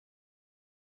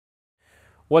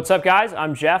What's up, guys?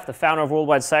 I'm Jeff, the founder of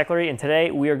Worldwide Cyclery, and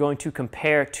today we are going to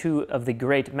compare two of the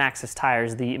great Maxxis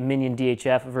tires, the Minion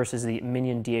DHF versus the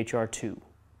Minion DHR II.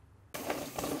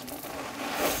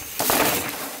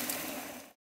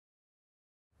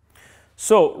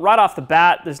 So right off the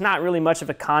bat, there's not really much of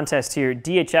a contest here.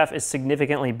 DHF is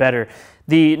significantly better.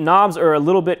 The knobs are a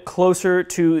little bit closer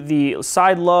to the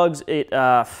side lugs.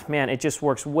 Man, it just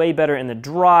works way better in the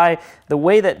dry. The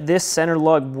way that this center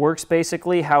lug works,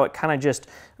 basically, how it kind of just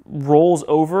rolls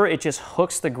over, it just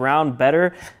hooks the ground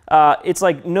better. It's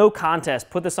like no contest.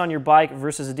 Put this on your bike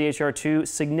versus a DHR II,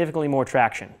 significantly more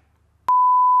traction.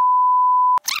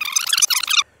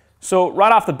 So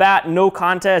right off the bat, no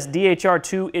contest, DHR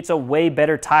II, it's a way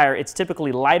better tire. It's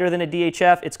typically lighter than a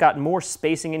DHF. It's got more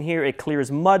spacing in here. It clears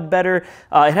mud better.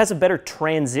 It has a better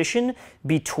transition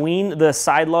between the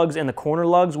side lugs and the corner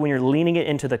lugs when you're leaning it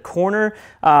into the corner.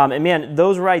 And man,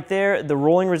 those right there, the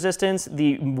rolling resistance,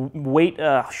 the weight,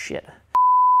 shit.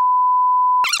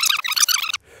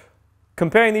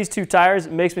 Comparing these two tires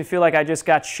makes me feel like I just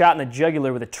got shot in the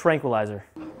jugular with a tranquilizer.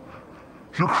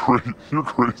 You're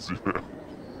crazy, man.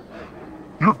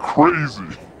 You're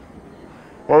crazy.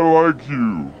 I like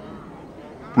you,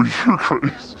 but you're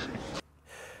crazy.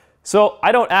 So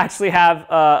I don't actually have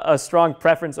a strong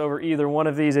preference over either one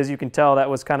of these. As you can tell, that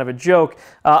was kind of a joke.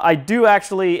 I do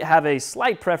actually have a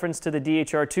slight preference to the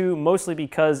DHR II, mostly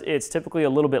because it's typically a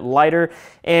little bit lighter.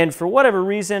 And for whatever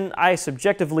reason, I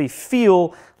subjectively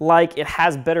feel like it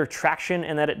has better traction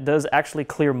and that it does actually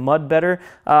clear mud better.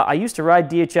 I used to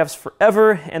ride DHFs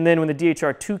forever, and then when the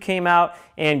DHR II came out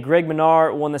and Greg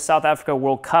Minnaar won the South Africa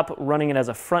World Cup running it as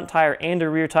a front tire and a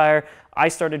rear tire, I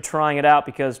started trying it out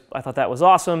because I thought that was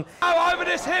awesome. Oh, over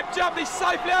this hip jump, he's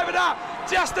safely over that.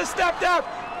 Just a step down,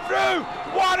 through.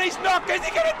 One, he's not, is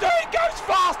he gonna do it? He goes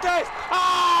fastest.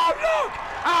 Oh, look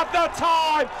at the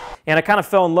time. And I kind of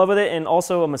fell in love with it, and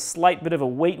also I'm a slight bit of a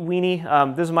weight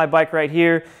weenie. This is my bike right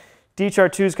here.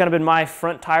 DHR II has kind of been my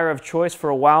front tire of choice for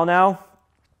a while now.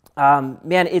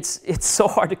 Man, it's so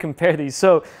hard to compare these.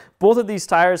 So both of these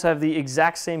tires have the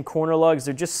exact same corner lugs.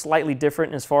 They're just slightly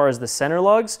different as far as the center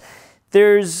lugs.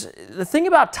 The thing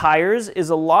about tires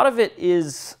is a lot of it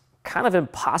is kind of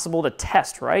impossible to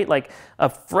test, right? Like a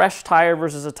fresh tire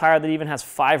versus a tire that even has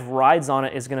 5 rides on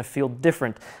it is going to feel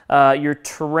different. Your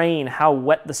terrain, how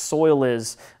wet the soil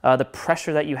is, the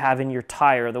pressure that you have in your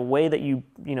tire, the way that you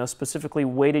specifically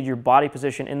weighted your body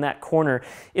position in that corner.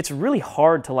 It's really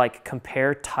hard to like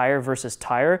compare tire versus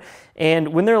tire. And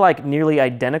when they're like nearly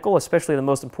identical, especially the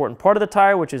most important part of the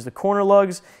tire, which is the corner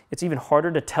lugs, it's even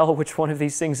harder to tell which one of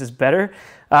these things is better.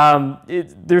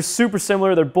 They're super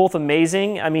similar. They're both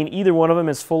amazing. I mean, either one of them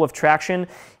is full of traction.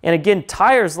 And again,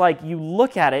 tires, like you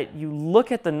look at it, you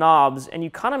look at the knobs, and you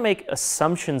kind of make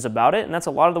assumptions about it. And that's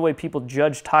a lot of the way people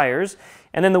judge tires.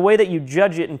 And then the way that you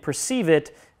judge it and perceive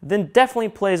it then definitely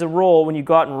plays a role when you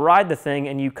go out and ride the thing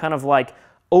and you kind of like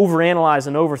overanalyze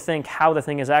and overthink how the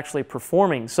thing is actually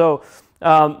performing. So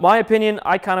my opinion,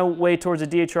 I kind of weigh towards the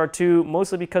DHR II,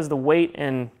 mostly because of the weight,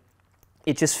 and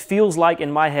it just feels like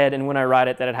in my head and when I ride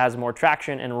it that it has more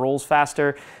traction and rolls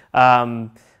faster.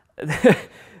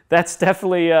 That's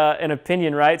definitely an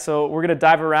opinion, right? So we're gonna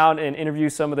dive around and interview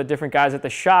some of the different guys at the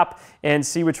shop and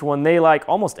see which one they like.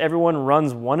 Almost everyone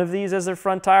runs one of these as their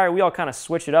front tire. We all kind of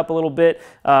switch it up a little bit,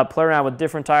 play around with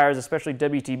different tires, especially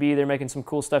WTB. They're making some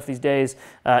cool stuff these days.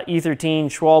 E13,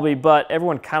 Schwalbe, but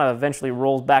everyone kind of eventually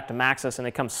rolls back to Maxxis, and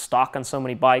they come stock on so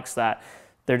many bikes that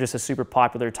they're just a super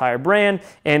popular tire brand.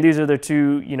 And these are the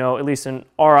two, at least in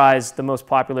our eyes, the most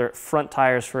popular front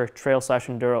tires for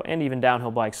trail/enduro and even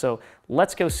downhill bikes. So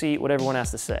let's go see what everyone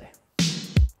has to say.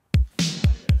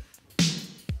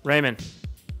 Raymond,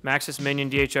 Maxxis Minion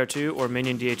DHR II or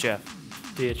Minion DHF?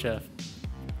 DHF.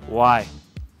 Why?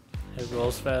 It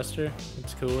rolls faster.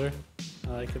 It's cooler.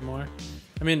 I like it more.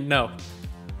 I mean, no.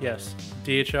 Yes.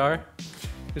 DHR.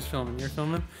 Who's filming? You're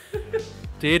filming?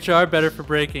 DHR, better for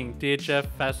braking. DHF,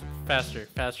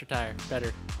 faster tire,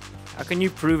 better. How can you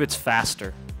prove it's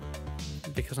faster?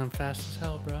 Because I'm fast as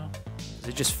hell, bro. Does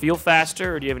it just feel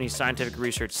faster, or do you have any scientific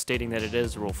research stating that it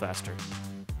is roll faster?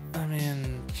 I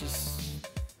mean, just...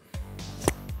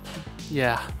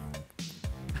 yeah.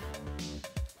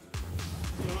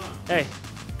 Hey,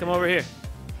 come over here.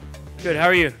 Good, how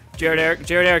are you? Jared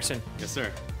Erickson. Yes,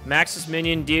 sir. Maxxis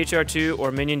Minion DHR II or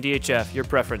Minion DHF, your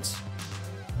preference?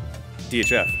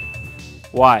 DHF.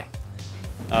 Why?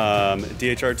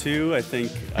 DHR II, I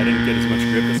think I didn't get as much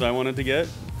grip as I wanted to get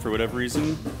for whatever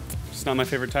reason. It's not my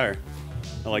favorite tire.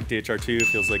 I like DHR II. It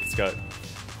feels like it's got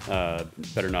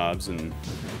better knobs and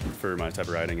for my type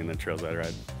of riding and the trails that I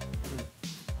ride.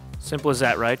 Simple as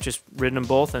that, right? Just ridden them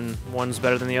both and one's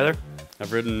better than the other?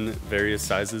 I've ridden various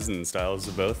sizes and styles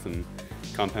of both, and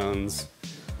compounds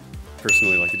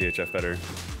personally like the DHF better.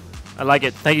 I like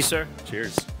it. Thank you, sir.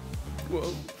 Cheers.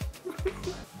 Whoa.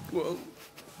 Whoa.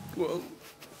 Whoa.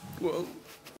 Whoa.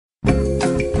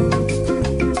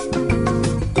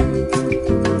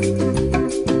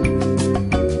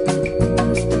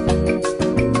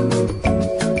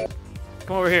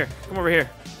 Come over here. Come over here.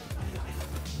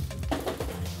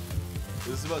 This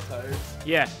is about tires?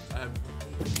 Yeah. I've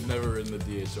never ridden the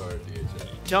DHR or DHF.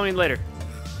 Tell me later.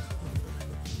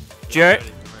 Jarrett,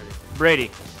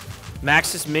 Brady,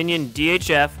 Maxxis Minion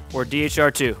DHF or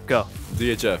DHR II? Go.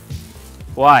 DHF.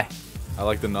 Why? I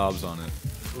like the knobs on it.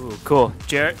 Ooh, cool.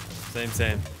 Jarrett?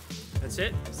 Same. That's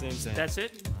it? Same. That's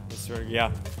it? That's right,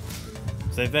 yeah.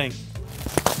 Same thing.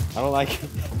 I don't like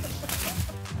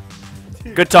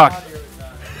it. Good talk.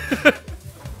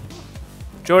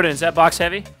 Jordan, is that box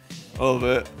heavy? A little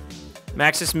bit.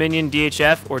 Maxxis Minion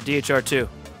DHF or DHR II?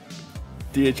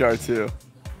 DHR II.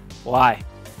 Why?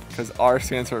 Because R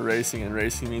stands for racing, and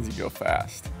racing means you go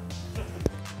fast.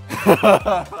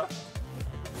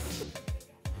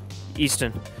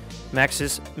 Easton,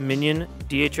 Maxxis Minion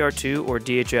DHR II or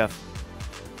DHF?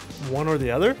 One or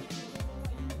the other?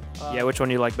 Yeah, which one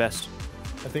do you like best?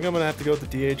 I think I'm gonna have to go with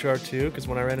the DHR II because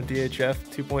when I ran a DHF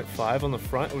 2.5 on the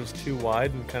front, it was too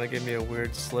wide and kind of gave me a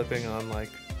weird slipping on like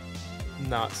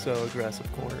not so aggressive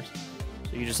corners.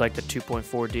 So you just like the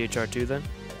 2.4 DHR II then?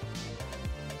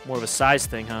 More of a size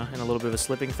thing, huh? And a little bit of a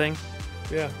slipping thing?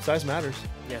 Yeah, size matters.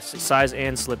 Yes, size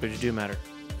and slippage do matter.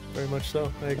 Very much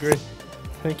so. I agree.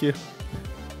 Thank you.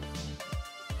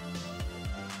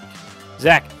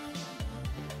 Zach,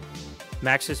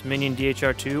 Maxxis Minion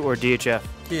DHR II or DHF?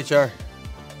 DHR.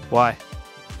 Why?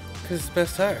 Because it's the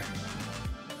best tire.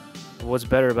 What's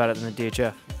better about it than the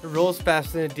DHF? It rolls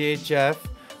faster than the DHF.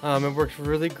 It works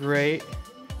really great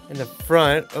in the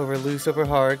front over loose, over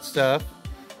hard stuff.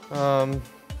 Yeah,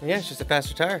 it's just a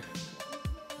faster tire.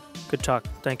 Good talk.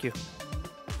 Thank you.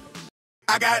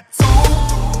 I got two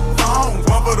phones,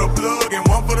 one for the plug and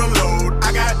one for the load.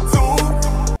 I got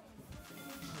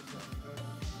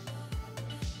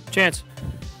two. Chance,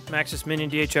 Maxxis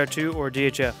Minion DHR II or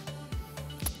DHF?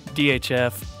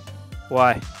 DHF.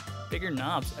 Why? Bigger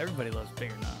knobs. Everybody loves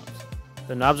bigger knobs.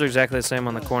 The knobs are exactly the same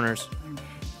on the corners.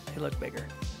 They look bigger.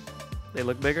 They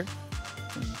look bigger?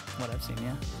 From what I've seen,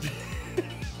 yeah.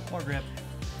 More grip.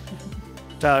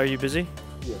 Tyler, are you busy?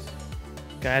 Yes.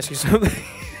 Can I ask you something?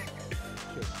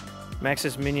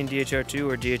 Maxxis Minion DHR II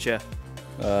or DHF?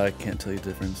 I can't tell you the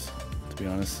difference, to be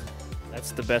honest.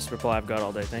 That's the best reply I've got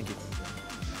all day. Thank you.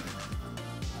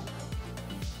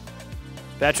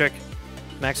 Patrick,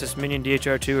 Maxxis Minion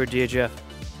DHR II or DHF?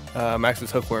 Maxxis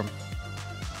Hookworm.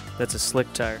 That's a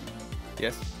slick tire.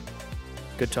 Yes.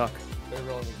 Good talk. They're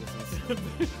rolling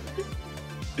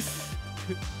resistance.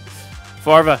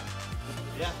 Farva.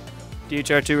 Yeah.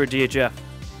 DHR II or DHF?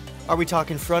 Are we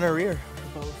talking front or rear?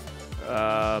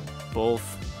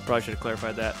 Both. Probably should have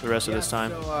clarified that the rest of this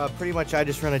time. So pretty much I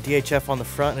just run a DHF on the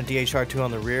front and a DHR II on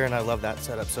the rear, and I love that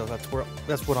setup. So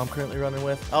that's what I'm currently running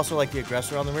with. I also like the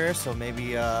aggressor on the rear, so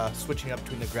maybe switching up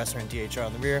between the aggressor and DHR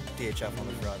on the rear, DHF on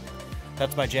the front.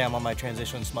 That's my jam on my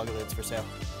transition smuggle. It's for sale.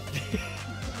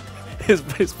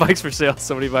 his bike's for sale.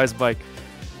 Somebody buys a bike.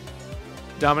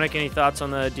 Dominic, any thoughts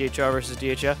on the DHR versus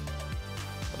DHF?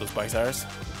 Are those bike tires?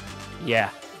 Yeah.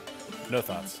 No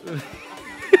thoughts.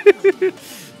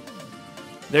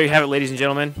 There you have it, ladies and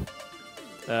gentlemen.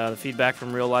 The feedback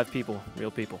from real live people.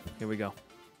 Real people. Here we go.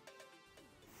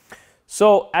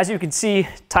 So, as you can see,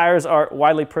 tires are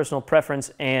widely personal preference,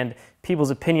 and people's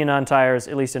opinion on tires,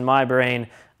 at least in my brain,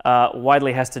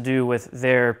 widely has to do with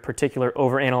their particular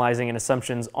overanalyzing and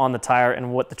assumptions on the tire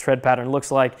and what the tread pattern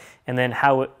looks like, and then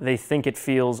how they think it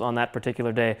feels on that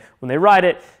particular day. When they ride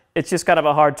it, it's just kind of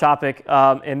a hard topic,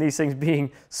 and these things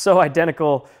being so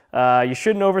identical, you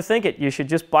shouldn't overthink it. You should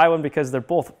just buy one because they're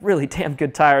both really damn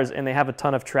good tires and they have a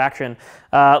ton of traction.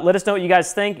 Let us know what you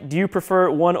guys think. Do you prefer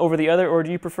one over the other, or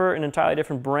do you prefer an entirely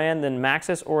different brand than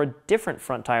Maxxis or a different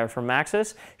front tire from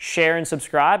Maxxis? Share and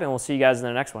subscribe, and we'll see you guys in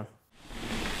the next one.